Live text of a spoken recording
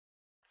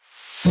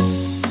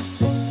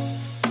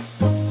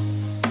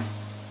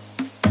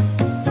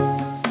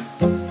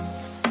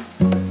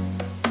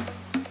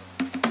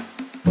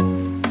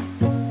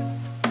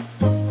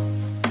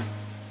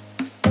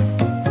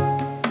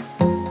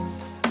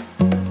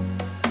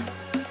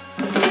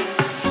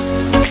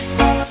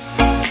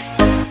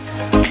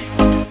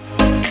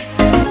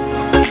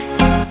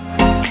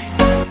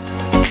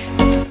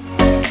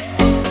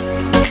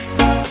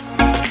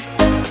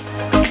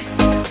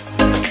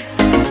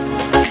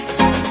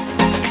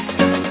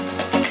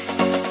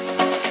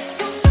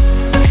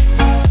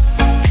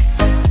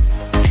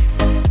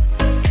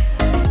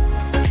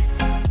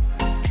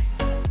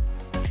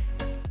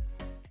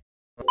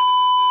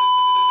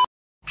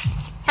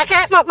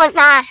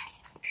pupunta?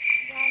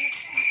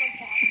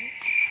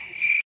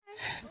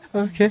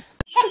 Okay.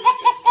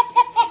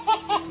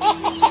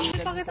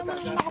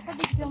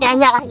 Yan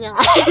na kayo.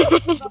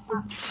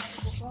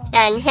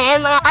 Yan, siya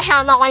yung mga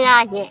kasama ko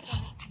lagi.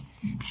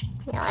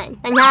 Yan,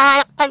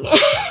 naghahanap kami.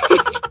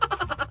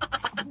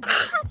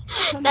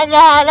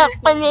 Naghahanap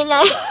kami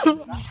ng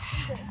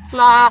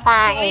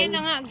makakain. So, ayun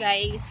na nga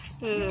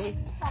guys.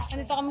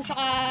 Nandito kami sa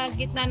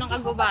gitna ng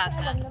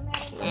kagubatan.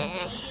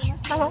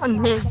 Ano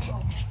kami?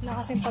 Na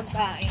kasing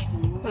pagkain.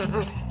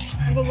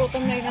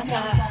 Nagugutom na yun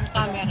sa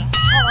camera.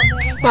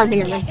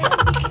 Sabi naman.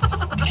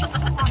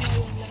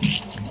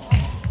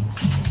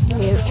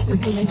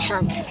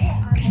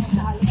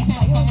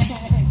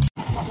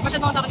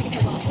 Masyad mo sa akin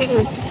dito.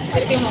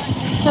 Pwede mo.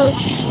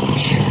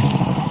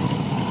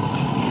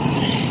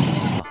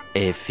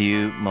 A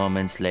few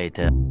moments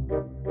later.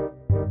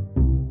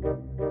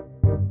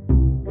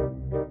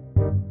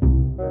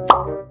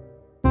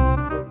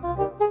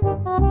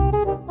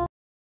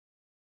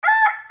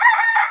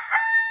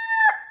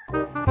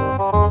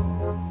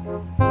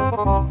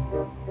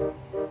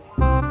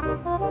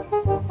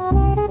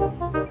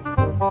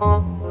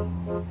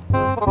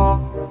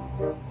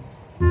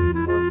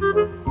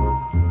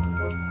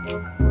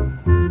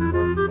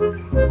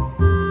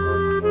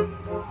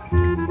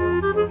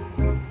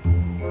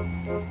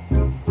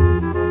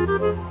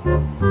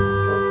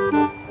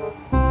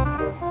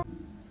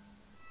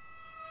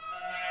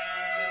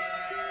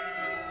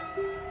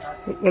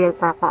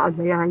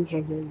 Nagkakaabalahan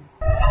siya dun.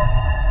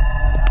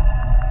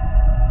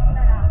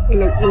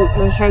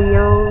 Nag-iintay siya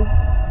yung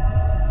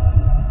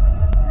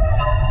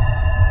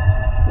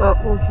mga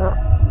puso.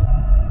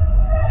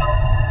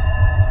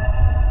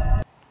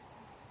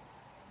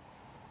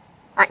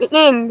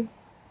 Iin!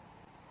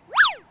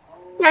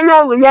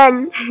 Ano mo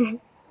yan?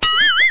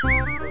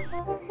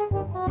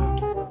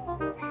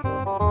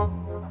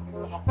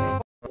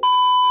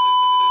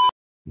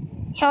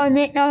 So,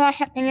 dito nga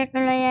sa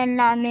pinatulayan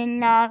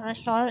namin na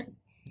resort,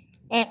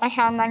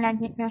 kasama na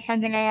dito sa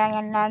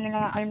binayaran namin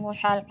ng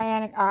almusal.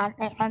 Kaya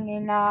nag-aantay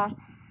kami na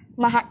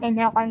mahatid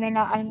na kami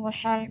ng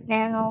almusal.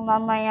 Pero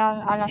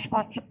mamayang alas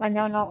 8 pa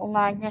daw ng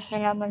umaga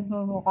sila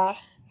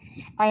magbubukas.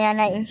 Kaya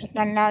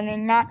naisipan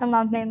namin na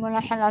tumabay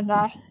muna sa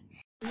labas.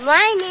 Good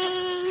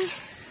morning!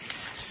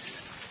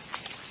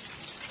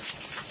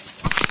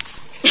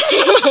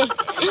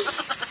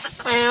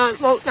 Ayun,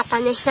 punta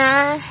kami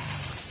sa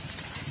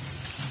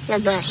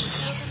labas.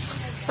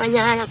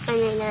 Maghanap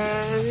kami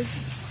ng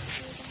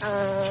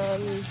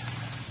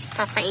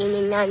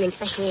kakainin namin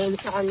kasi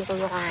dito kami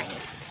kumakain.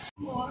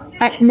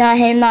 At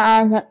dahil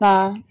maaga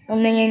pa,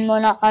 tumingin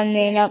muna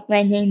kami na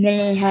pwedeng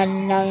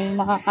bilihan ng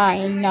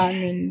makakain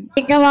namin.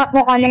 Dito nga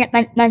po kami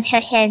napadpad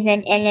sa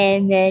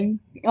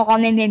 7-Eleven. Dito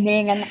kami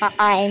bibili ng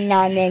makakain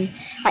namin.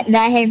 At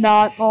dahil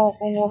bawat po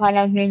kumuha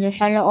ng video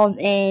sa loob,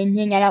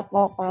 hindi na lang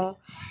po ko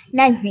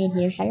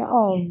nag-video sa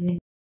loob.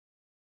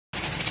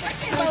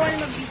 Bawal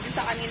mag-video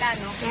sa kanila,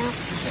 no?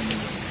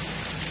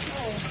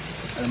 Oo.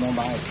 Alam mo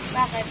bakit?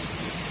 Bakit?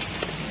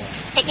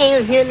 Ito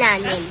yung view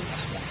namin.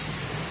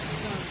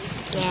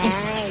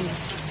 Yan.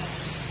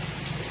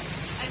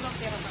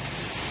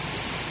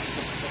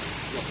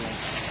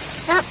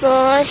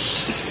 Tapos,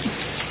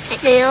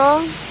 ito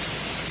yung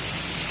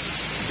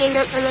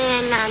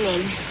pinatuloyan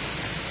namin.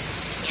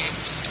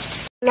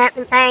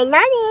 Pinatuloyan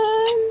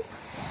namin.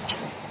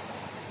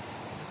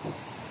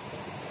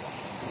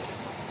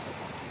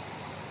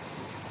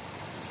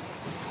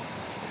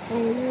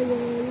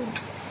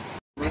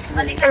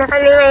 Ano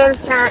kami ngayon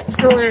sa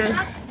tour?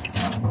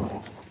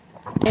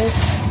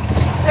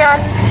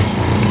 Yan.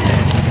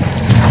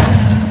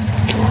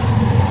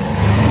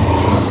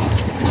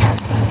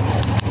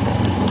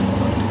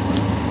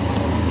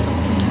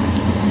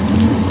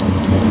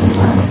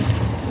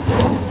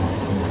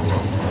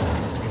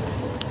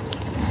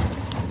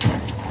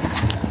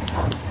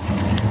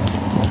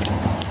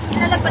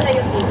 Kilala pala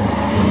yun dito.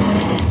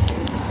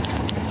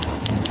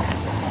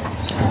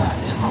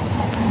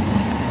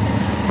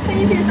 Saan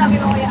yung sinasabi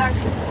mo Kuya Art?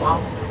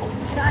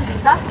 Saan?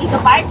 Dito? Dito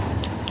park?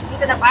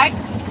 Dito na park?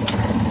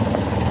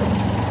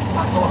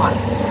 Paktuhan.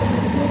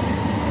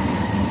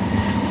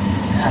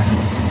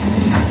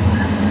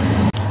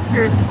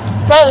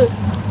 Hey,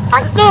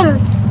 Austin!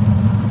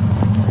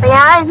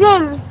 Kuya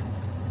Alvin!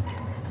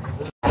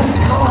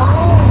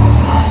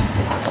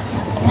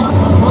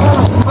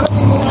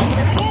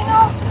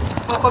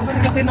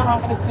 Pabili kasi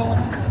nakakot ko.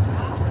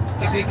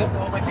 Kaibigan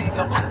ko.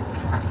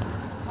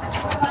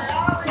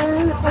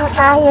 Ano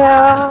tayo?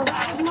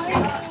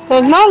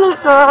 Good morning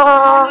po!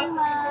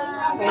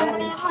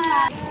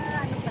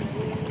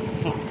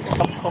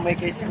 Kung may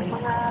case mo.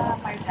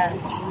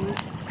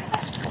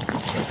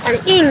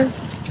 Alvin!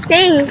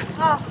 Hey!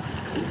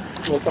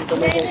 Welcome to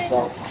my case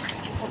daw.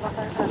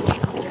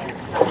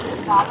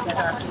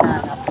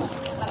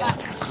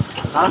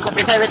 Parang sa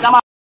pisay, wait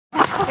lang.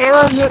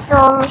 Pero dito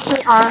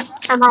CR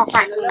sa mga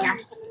kanina.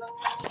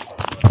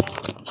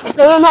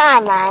 Ito yung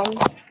naanan.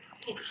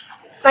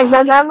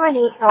 Pagbaba mo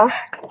dito.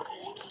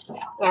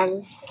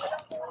 Yan.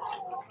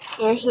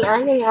 Yan si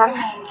ano na.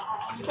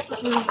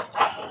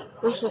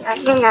 Yan si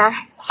ano na.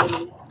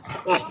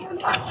 Yan.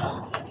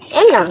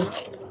 Yan lang.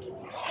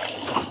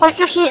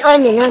 Pagka si ano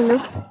na, no?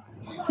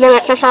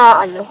 Nangat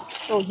sa ano,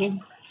 tubig.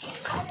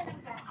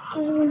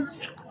 Ano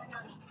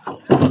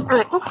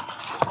ito?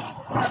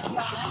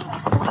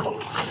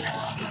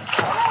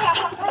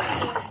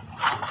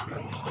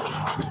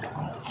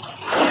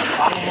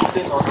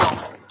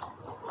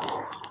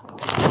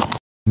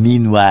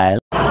 Meanwhile.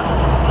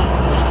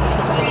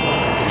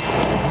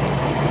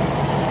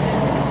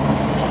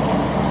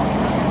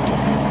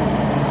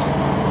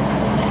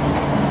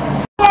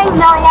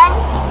 Yan?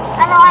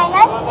 Ano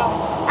kailan?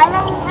 Ano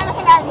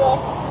sinabi?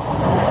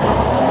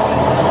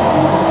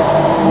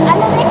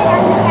 Ano ba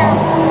sinabi niya?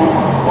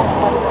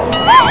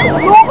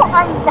 Buko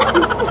kanda.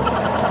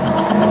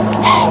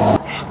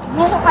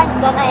 Buko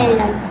kanda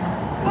kailan?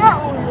 Kaya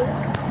ulo.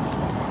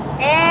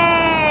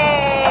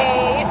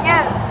 Yun nga.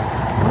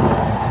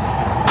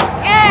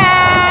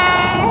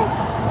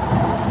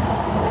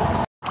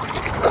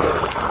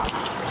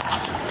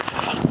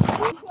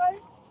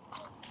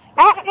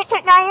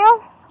 Picture tayo.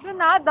 Doon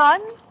na,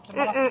 doon.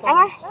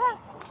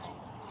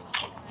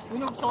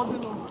 Inog sa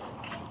dun.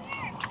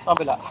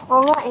 Kabila.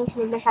 Oo nga,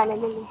 hindi na sana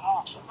dun eh.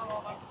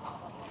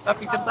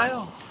 Picture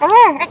tayo.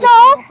 Ito!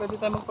 Pwede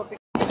tayo magpa-picture.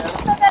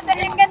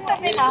 Dadalhin ganito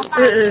nila.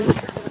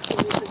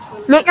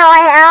 Dito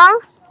ay ang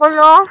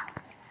pulo.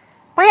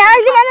 Kuya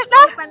Arlie, ano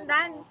to?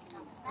 Pandan.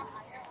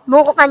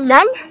 Buko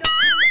pandan?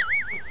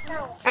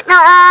 Ito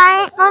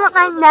ay pulo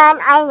pandan.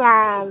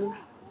 Ayan.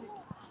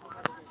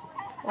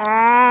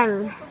 Yan.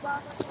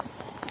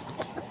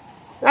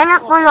 Yan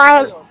ang pulo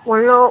ay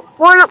pulo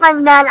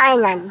pandan.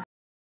 Ayan.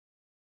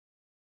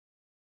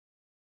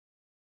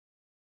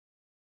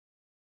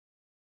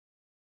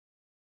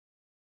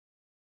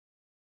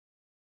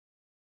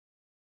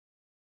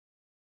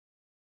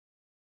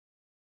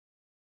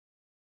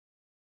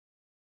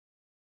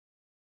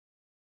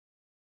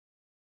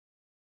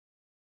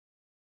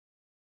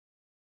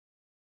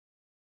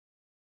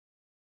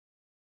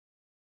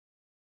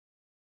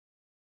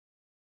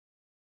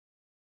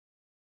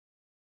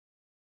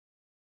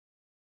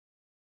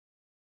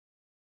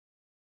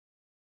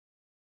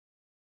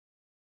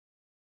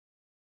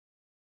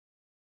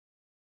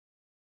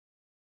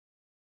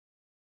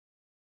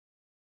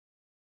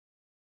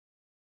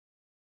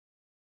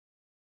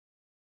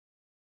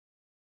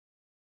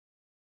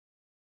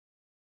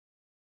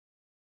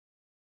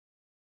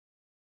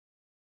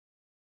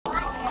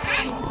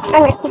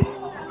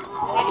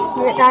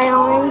 Hindi tayo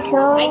ngayon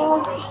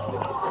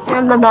sa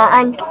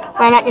babaan.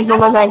 Kaya natin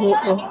bumaba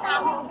dito.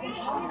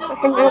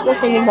 Kasi ano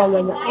sa yung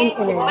bababa? Ay,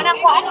 ito na.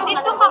 Walang ko, ano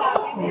dito ka?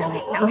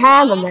 Ha,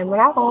 bababa mo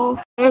na ako.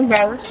 Ayun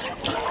guys.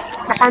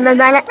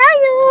 Nakababa na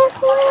tayo.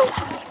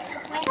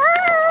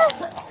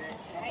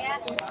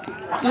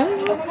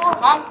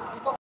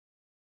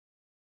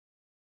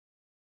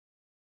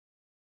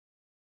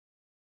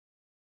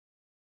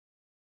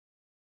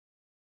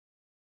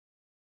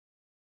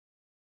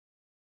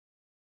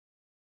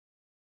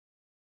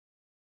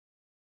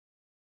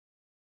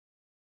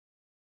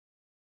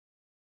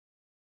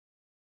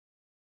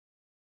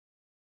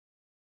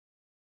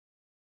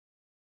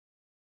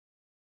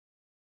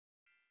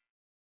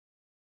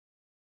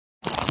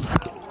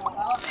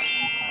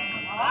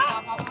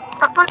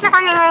 Papunta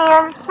kami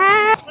ngayon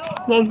sa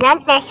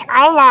Gigantes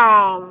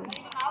Island.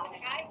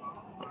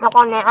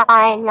 Ako na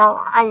kakain ng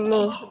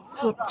ali.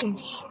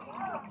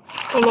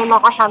 Hindi mo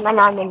kasama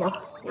namin, no?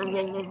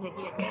 Yun.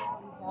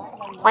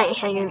 Okay,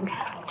 isa yun.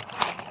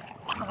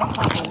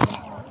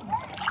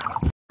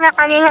 Na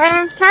kami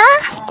ngayon sa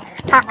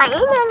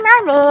kakainan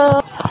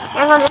namin.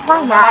 Yung ulit mo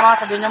na.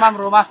 Sabihin niyo ma'am,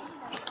 Roma.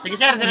 Sige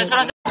sir, diretso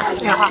na sir.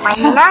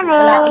 Nakakain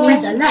namin.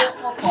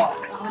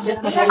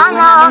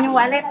 Ano? Yung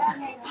wallet.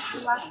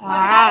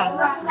 Wow.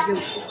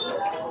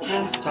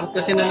 Sakit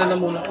kasi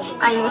nalalamuna.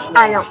 Ayos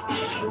tayo.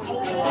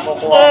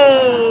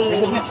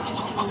 Yay!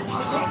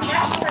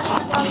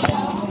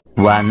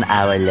 1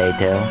 hour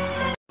later.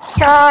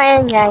 So,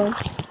 ayun guys.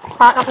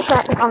 Pakapos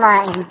natin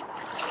kumain.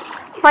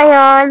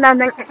 Ngayon,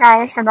 babalik na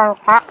tayo sa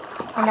bangka.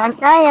 Ayan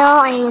tayo.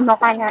 Ayun yung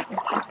bangka natin.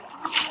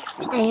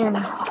 Ayun.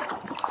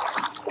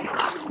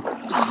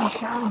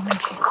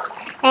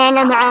 Ayan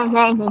na baka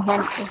na hindi.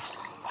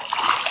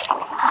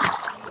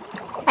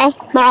 Ay,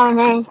 baka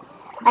na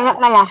ano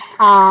pala?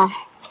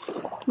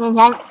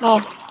 Nizante.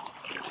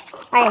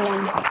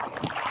 Ayun.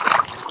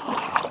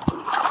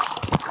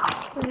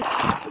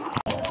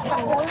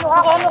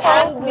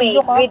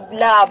 Handmade with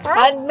love.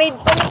 Handmade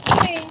pa nito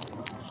eh.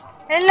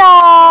 Hello!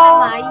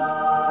 May.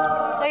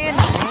 So yun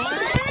na.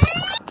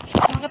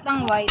 Bakit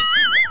ang white?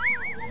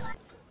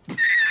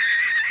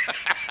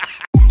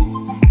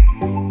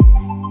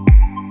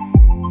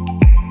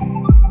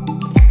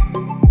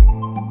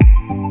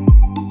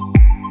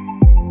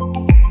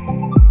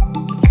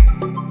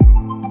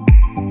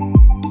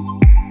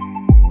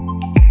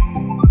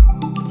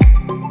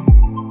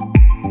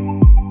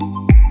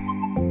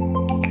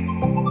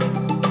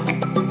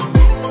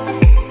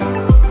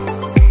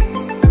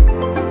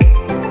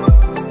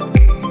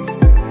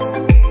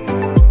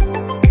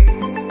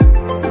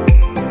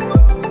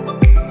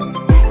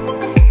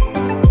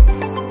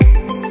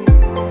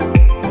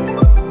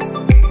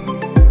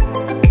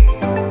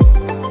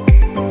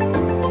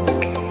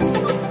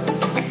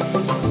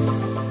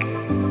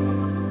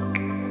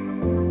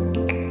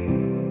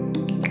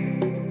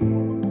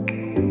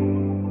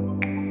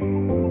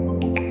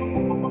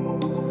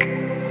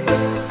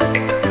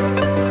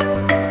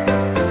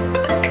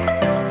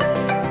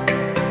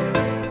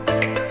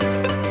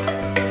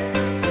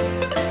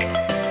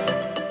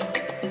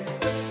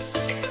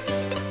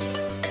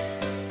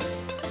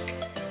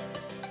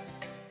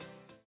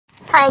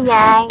 Hi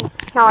guys!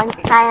 So,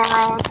 tayo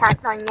ngayon sa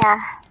Tonya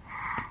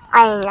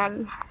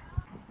Island.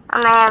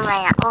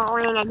 Maya-maya,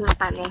 uuwi na din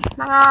kami.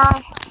 Mga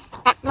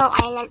 3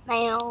 island na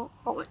yung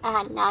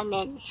pupuntahan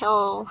namin. So,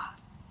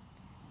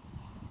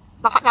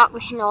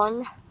 makatapos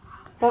nun,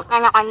 punta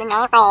na kami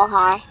ng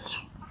Rojas.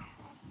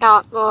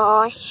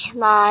 Tapos,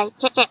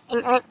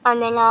 mag-check-in ulit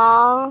kami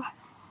ng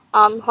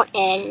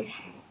hotel.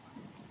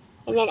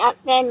 And then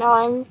after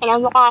nun,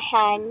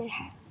 kinabukasan,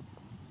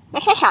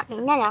 basta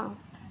shopping na lang.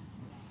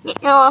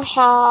 Dito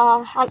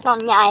sa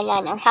Tonya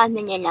Island, ang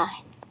sabi nila,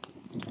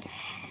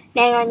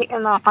 meron dito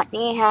mga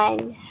katihan,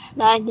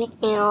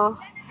 barbecue,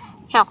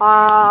 saka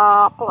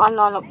kung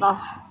ano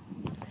pa.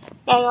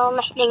 Pero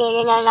mas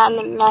pinili na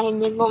namin na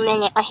hindi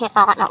bumili kasi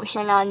kakatapos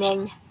na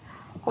namin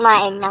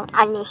kumain ng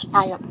anis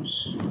alos.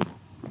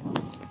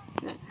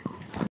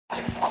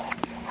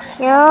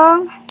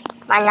 Yung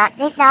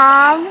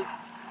malapitan,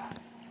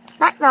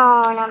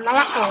 tatlo na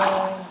malaki.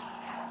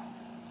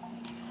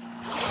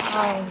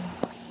 Ay.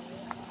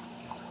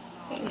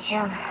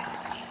 Siya.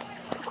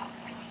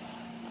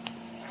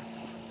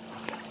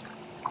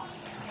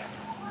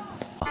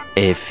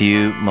 A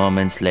few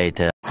moments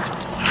later.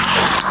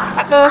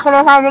 At yung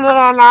sinasabi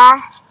nila na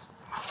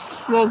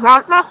the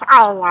Darkness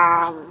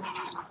Island.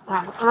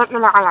 Yan, ulit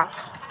nila kalas.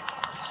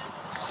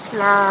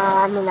 Na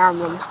ano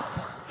namin.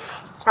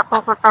 Sa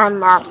pupuntahan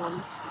namin.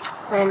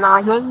 May mga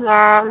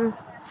ganyan.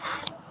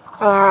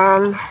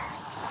 And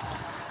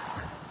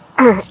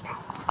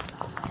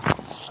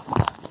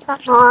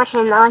tapos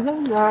yung mga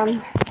ganyan.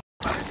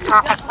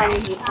 Nakakapali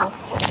dito.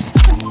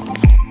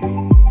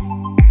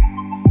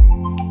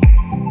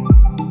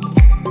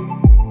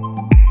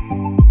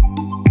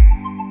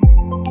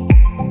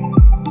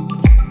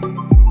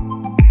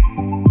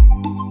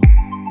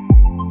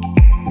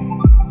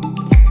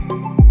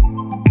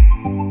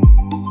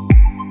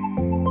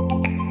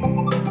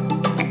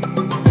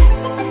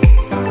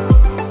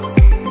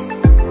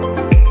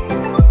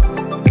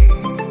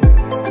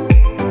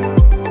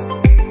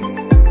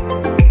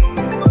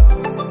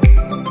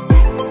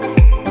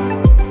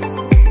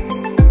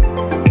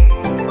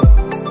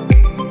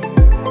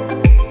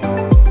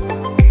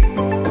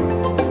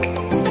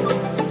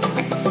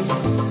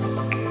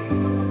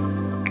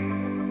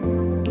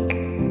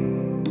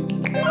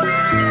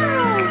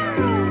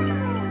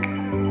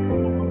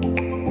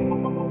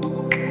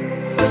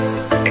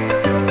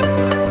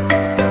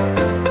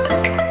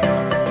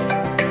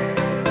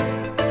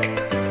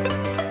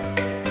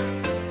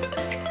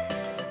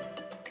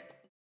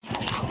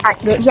 At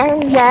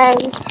ganyan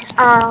guys,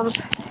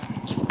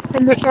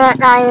 nandito na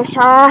tayo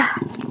sa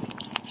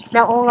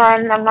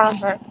daungan ng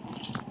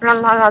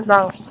mga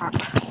bangka.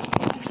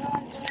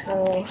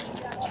 So,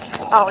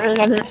 okay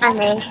na din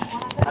kami.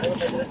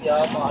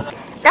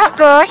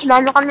 Tapos,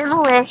 bago kami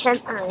umuwi,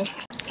 syempre,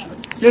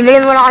 bibili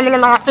muna kami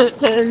ng mga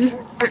tikin,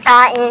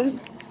 pagkain,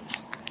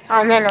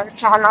 meron,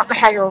 saka mga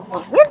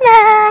pasalubong. Yun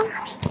lang!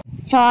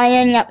 So,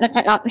 ayun nga,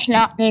 natatapos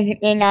na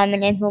activity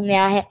namin ay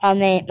bumiyahe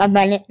kami,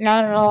 pabalik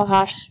ng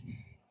Rojas.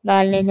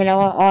 Bali, 2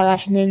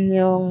 oras din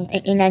yung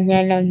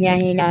itinadya ng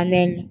biyahe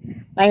namin.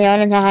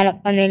 Ngayon,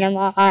 naghahanap kami ng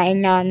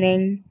makakain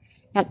namin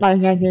na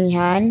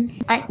paggabihan.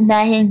 At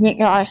dahil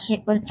dito kasi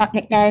kung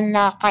kapital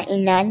na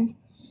kainan,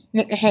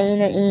 dito sa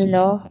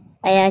Iloilo,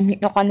 kaya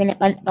dito kami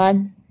napadpad.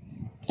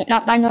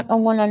 Itapanot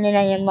muna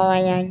nila yung mga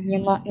yan,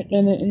 yung mga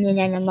pipiliin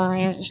nila ng mga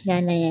yung isla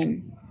na yan.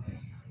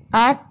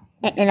 At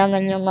ito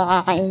naman yung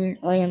makakain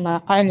o yung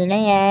mga karne na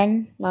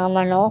yan, mga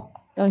manok,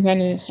 yung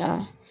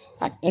ganisa,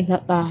 at iba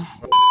pa.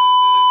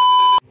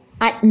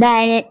 At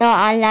dahil ito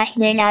ang last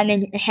day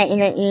namin dito sa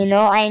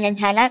Iloilo, ay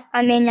naghanap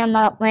kami ng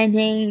mga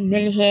pwedeng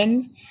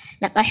bilhin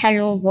na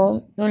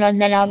pasalubong, tulad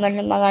na naman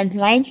ng mga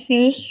dried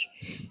fish,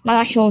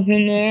 mga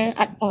souvenir,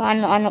 at kung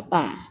ano-ano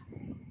pa.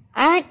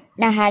 At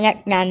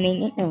nahanap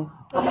namin ito.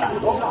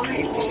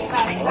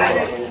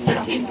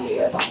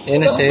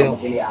 Yan na sa'yo.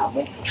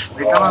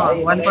 Wait ma'am,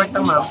 1/4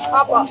 lang ma'am.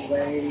 Opo.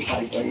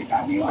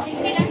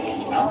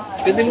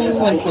 Pwede mo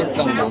 1/4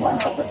 lang ma'am.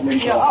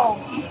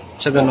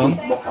 Sa ganon?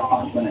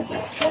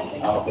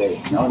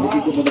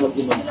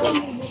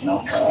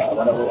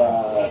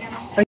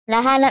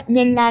 Nahanap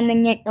din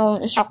namin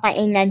itong isang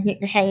kainan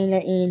dito sa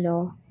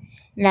Iloilo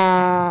na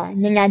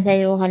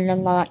niladayuhan ng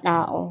mga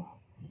tao.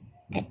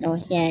 Ito,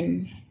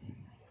 yan.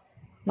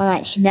 Mga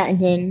isda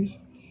din.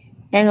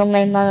 Pero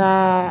may mga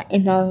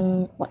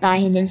ibang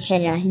putahe din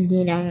sila,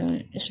 hindi lang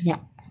isda.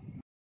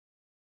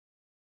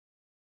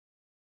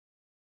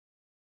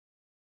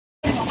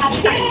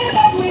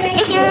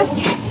 Thank you!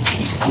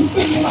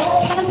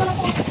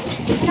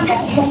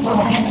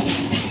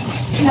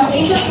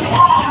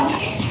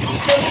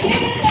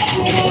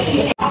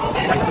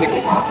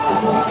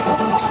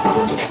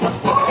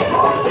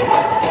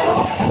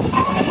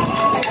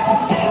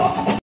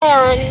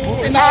 Ayan,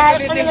 lahat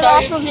kami ng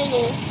mga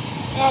souvenir.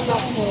 Ayan o.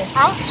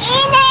 Ang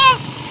init!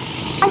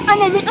 Ang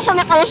ano dito sa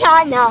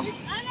Makalsana.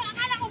 Ano,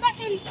 akala ko ba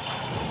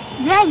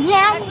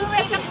Ganyan!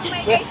 welcome to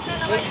my guys na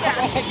naman siya.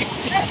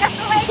 Welcome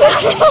to my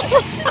guys.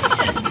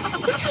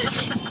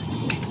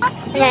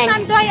 Ayan.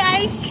 Tandoy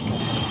ice.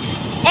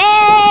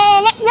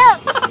 Let's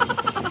go!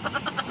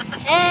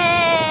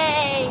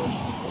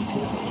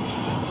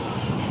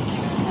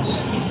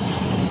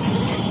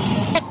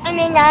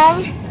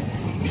 ng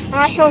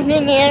mga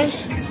souvenir.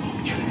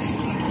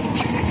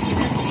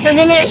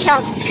 Souvenir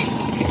shop.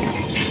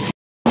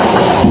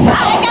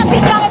 Ay,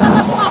 kapit lang ito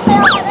na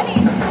sumasayaw ka na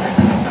rin.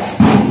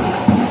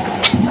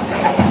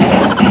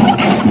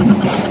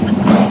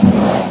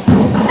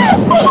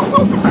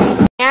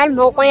 Yan,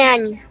 buko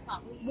yan.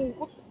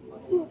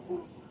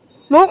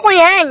 Buko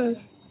yan.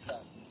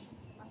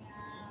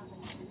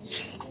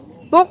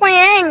 Buko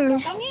yan.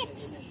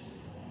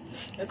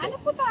 Ano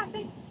po ito,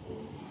 ate?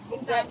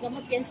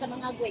 Gamot yan sa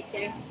mga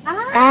waiter.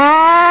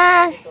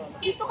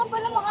 Dito ka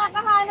pala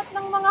makakahanap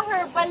ng mga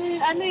herbal,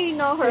 ano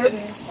yun, no,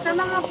 herbs? Sa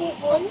mga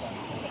bukol.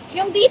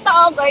 Yung dito,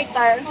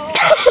 goiter.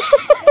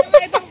 Yung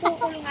ibang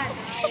bukol nga.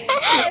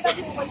 Yung ibang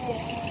bukol po.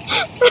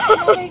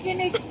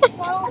 Nakikinig.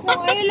 Parang sa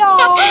hello.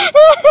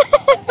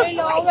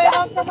 Hello,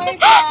 welcome to my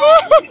vlog.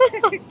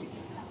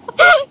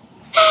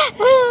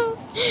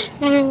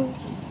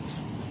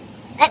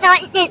 Ito,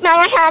 itit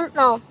na saan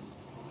to?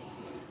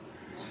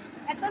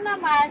 Ito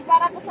naman,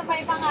 para to sa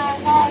may mga,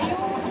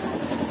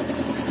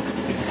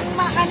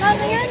 ano,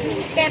 ano yan?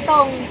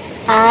 Ketong.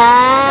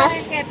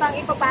 Yung ketong,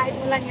 ipapahid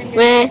mo lang yan.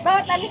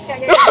 Bawat alis ka,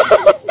 ganyan.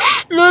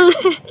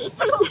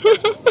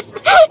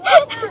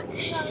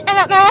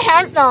 Ano, kaya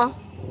saan to?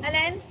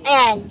 Alin?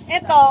 Ayan.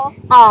 Ito.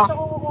 Oh. Ito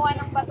kukuha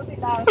ng bato si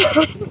Dao.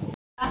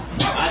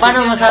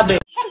 Paano masabi?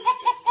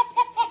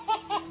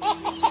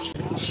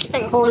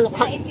 Naghulo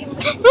ka. Di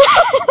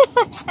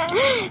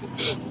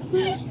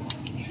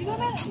ba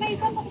may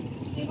bato?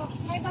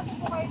 May bato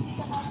po kayo dito.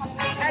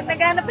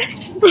 Naghanap pa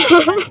rin.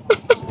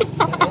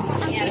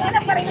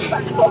 Naghanap pa rin yung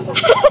bato.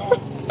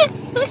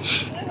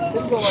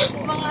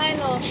 Mga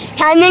ano.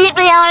 Sabi ni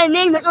Kuya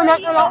Arnel,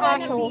 matulog-tulog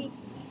aso.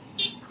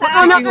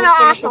 Matulog-tulog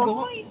aso.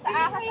 Sa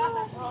ahas.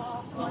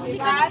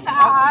 Diba? Sa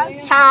ahas.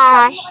 Sa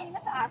ahas. Kanina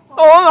sa aso.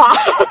 Oo nga.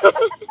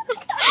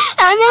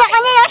 Sabi niya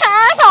kanina sa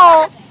aso.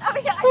 Sabi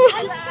niya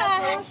kanina sa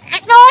ahas.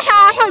 Ito sa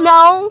aso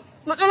daw.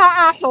 Matulog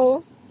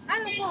aso.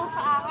 Ano to?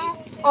 Sa ahas?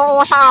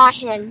 Oo, sa ahas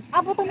yan.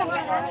 Buto ng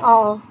ahas?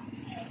 Oo.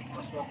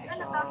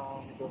 Ano to?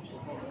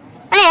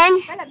 Ayan.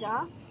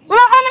 Talaga?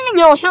 Wala ka ng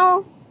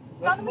negosyo.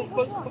 Pag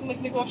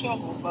nagnegosyo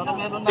ako, para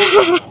meron na ako,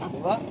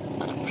 di ba?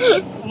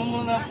 Ano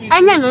muna? Ay,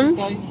 ganun?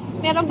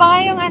 Meron ba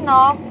kayong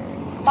ano?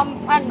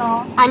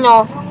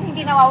 Ano? Yung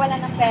hindi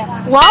nawawala ng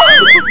pera? Wow!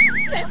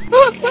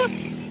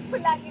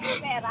 Lagi may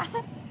pera.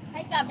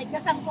 Ay, kamit ka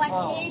sa kwan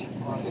eh.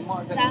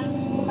 Sang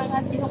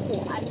mga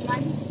sinukuan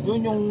man.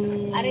 Yun yung...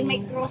 Ari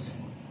may cross.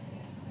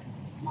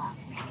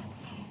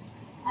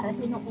 Ari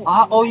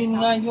sinukuan. Yun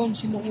nga yun,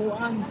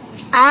 sinukuan.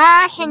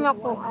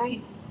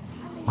 Sinukuan.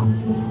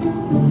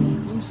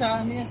 Yung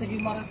sa ano yan, sa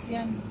Gimaras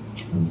yan.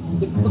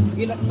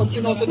 Pag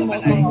kinoto mo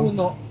sa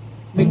puno,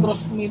 may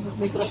cross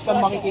ka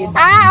makikita.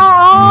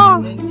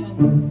 Oo. Yan yan.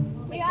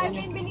 May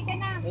Arvin, bili ka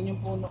na. Yan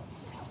yung puno.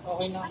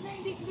 Okay na. Ano,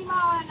 hindi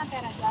mawawala ng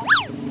pera dyan?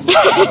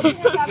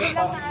 Sabi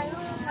lang na ano,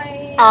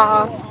 may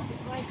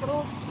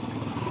cross.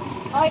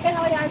 Okay ka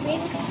na kay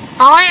Arvin?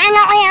 Okay, ano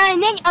Kuya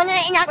Arnel? Ano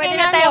yung inatin Pwede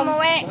na natin? tayo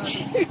umuwi.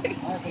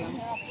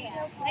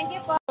 Thank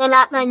you po.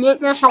 Wala na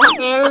dito sa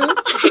hotel.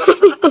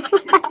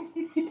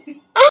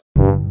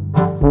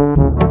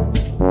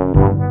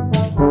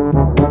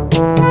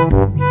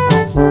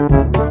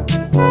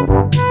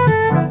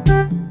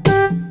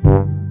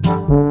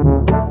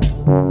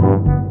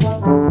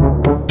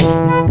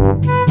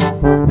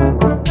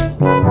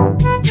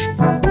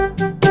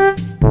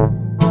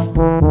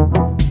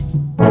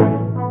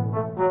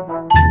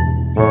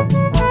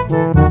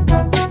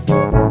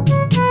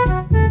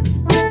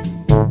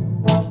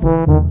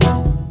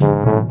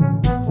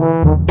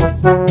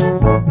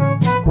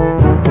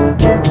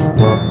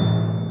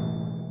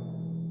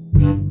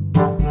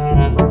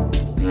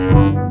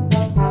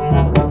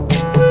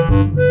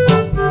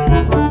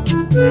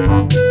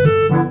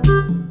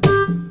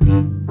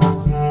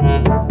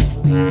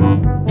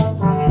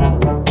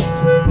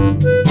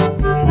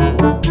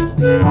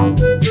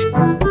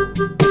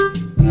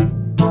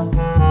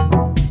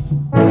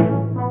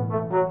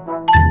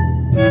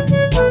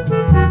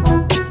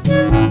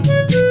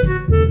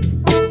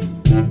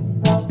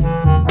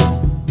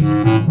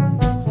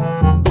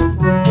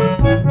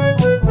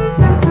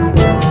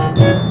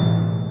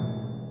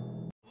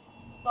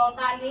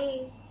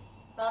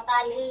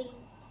 Totally.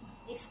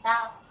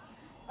 Stop.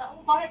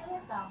 Bakit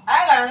ulit daw?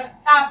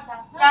 Stop.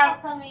 Stop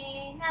to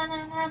me. Na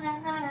na na na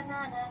na na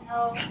na na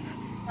no.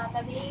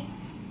 Totally.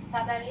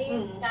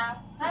 Stop.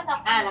 Stop.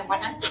 Alam ko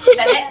na.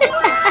 Dali.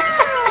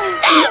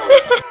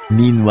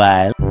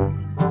 Meanwhile.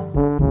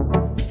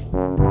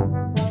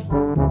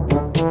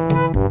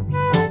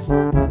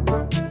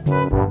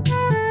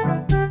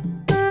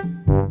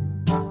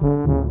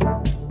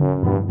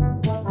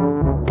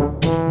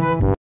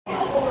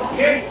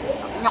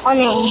 Ako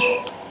na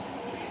eh.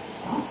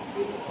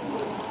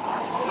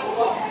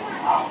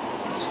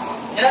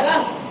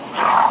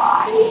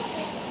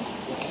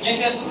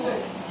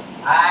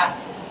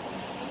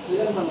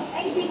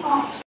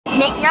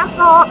 Nick na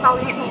ko,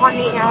 tawin ko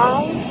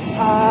kanina.